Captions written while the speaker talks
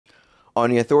On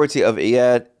the authority of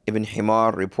Iyad ibn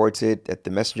Himar reported that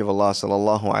the Messenger of Allah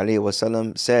sallallahu alaihi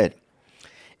wasallam said,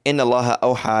 إن الله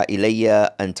أوحى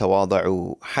إلي أن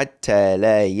تواضعوا حتى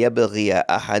لا يبغي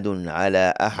أحد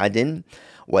على أحد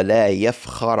ولا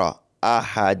يفخر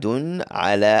أحد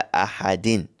على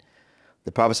أحد.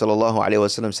 The Prophet sallallahu alaihi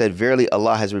wasallam said, verily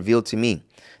Allah has revealed to me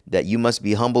that you must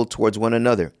be humble towards one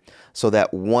another, so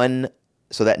that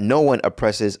no one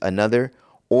oppresses another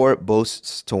or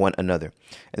boasts to one another.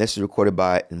 And this is recorded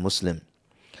by a Muslim.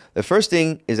 The first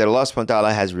thing is that Allah subhanahu wa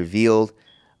ta'ala has revealed,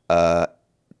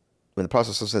 when the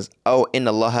Prophet says, "Oh,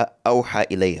 inna Allah awha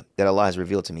ilayya," that Allah has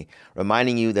revealed to me,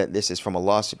 reminding you that this is from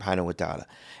Allah subhanahu wa ta'ala.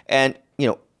 And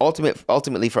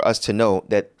ultimately for us to know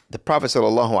that the Prophet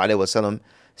sallallahu alaihi wasallam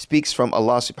speaks from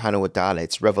Allah subhanahu wa ta'ala.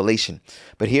 It's revelation.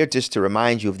 But here, just to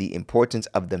remind you of the importance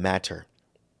of the matter,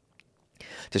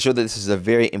 to show that this is a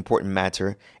very important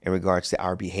matter in regards to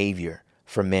our behavior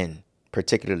for men,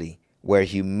 particularly where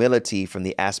humility from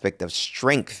the aspect of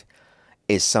strength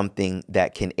is something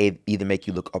that can either make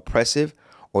you look oppressive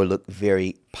or look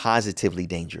very positively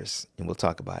dangerous. And we'll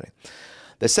talk about it.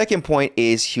 The second point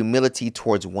is humility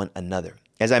towards one another.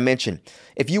 As I mentioned,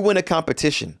 if you win a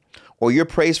competition or you're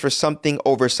praised for something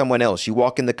over someone else, you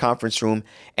walk in the conference room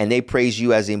and they praise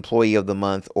you as the employee of the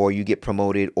month, or you get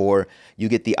promoted, or you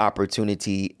get the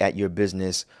opportunity at your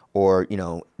business, or,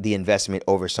 the investment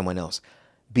over someone else.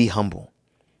 Be humble.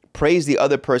 Praise the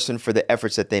other person for the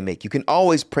efforts that they make. You can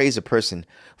always praise a person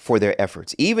for their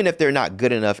efforts, even if they're not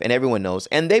good enough, and everyone knows,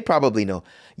 and they probably know.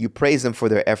 You praise them for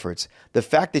their efforts. The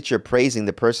fact that you're praising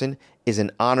the person is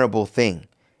an honorable thing.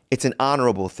 It's an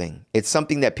honorable thing. It's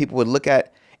something that people would look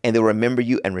at and they'll remember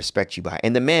you and respect you by.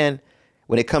 And the man,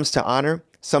 when it comes to honor,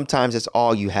 sometimes it's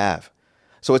all you have.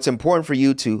 So it's important for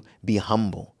you to be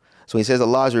humble. So he says,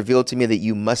 Allah has revealed to me that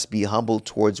you must be humble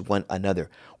towards one another.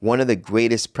 One of the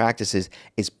greatest practices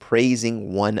is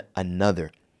praising one another.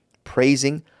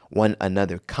 Praising one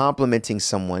another. Complimenting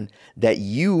someone that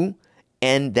you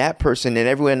and that person and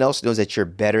everyone else knows that you're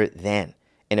better than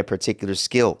in a particular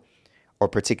skill or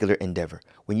particular endeavor.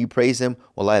 When you praise them,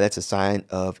 wallahi, that's a sign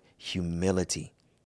of humility.